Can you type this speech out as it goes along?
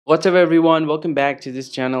What's up everyone, welcome back to this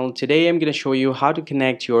channel. Today I'm going to show you how to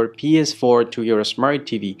connect your PS4 to your smart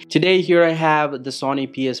TV. Today here I have the Sony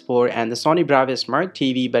PS4 and the Sony Bravia smart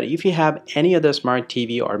TV, but if you have any other smart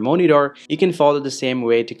TV or monitor, you can follow the same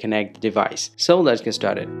way to connect the device. So let's get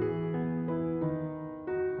started.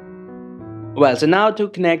 Well, so now to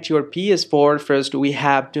connect your PS4, first we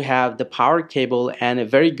have to have the power cable and a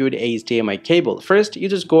very good HDMI cable. First, you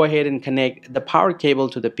just go ahead and connect the power cable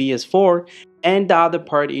to the PS4, and the other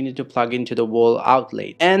part you need to plug into the wall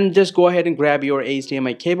outlet. And just go ahead and grab your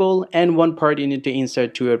HDMI cable, and one part you need to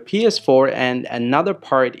insert to your PS4 and another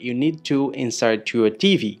part you need to insert to your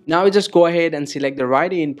TV. Now just go ahead and select the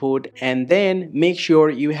right input, and then make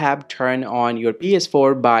sure you have turned on your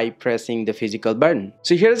PS4 by pressing the physical button.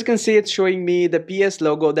 So here as you can see, it's showing me the PS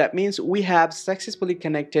logo. That means we have successfully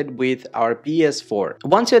connected with our PS4.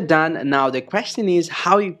 Once you're done, now the question is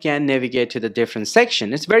how you can navigate to the different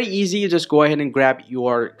section. It's very easy. You just go ahead and grab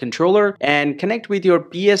your controller and connect with your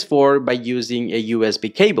PS4 by using a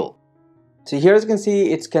USB cable. So here as you can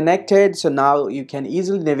see, it's connected, so now you can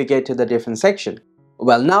easily navigate to the different section.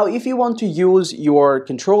 Well, now if you want to use your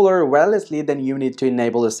controller wirelessly, then you need to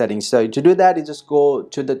enable the settings. So to do that, you just go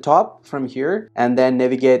to the top from here and then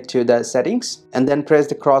navigate to the settings, and then press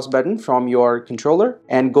the cross button from your controller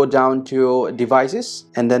and go down to devices,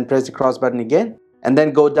 and then press the cross button again, and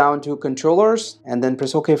then go down to controllers and then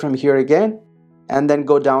press OK from here again, and then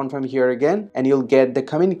go down from here again, and you'll get the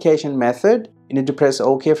communication method. You need to press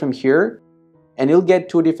OK from here, and you'll get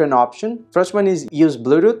two different options. First one is use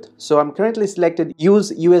Bluetooth. So I'm currently selected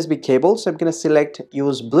use USB cable, so I'm going to select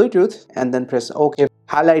use Bluetooth and then press OK.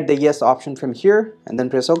 Highlight the yes option from here and then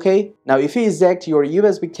press OK. Now if you eject your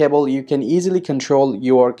USB cable, you can easily control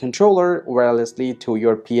your controller wirelessly to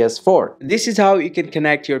your PS4. This is how you can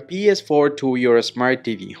connect your PS4 to your smart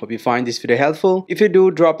TV. Hope you find this video helpful. If you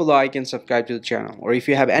do, drop a like and subscribe to the channel. Or if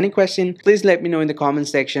you have any question, please let me know in the comment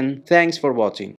section. Thanks for watching.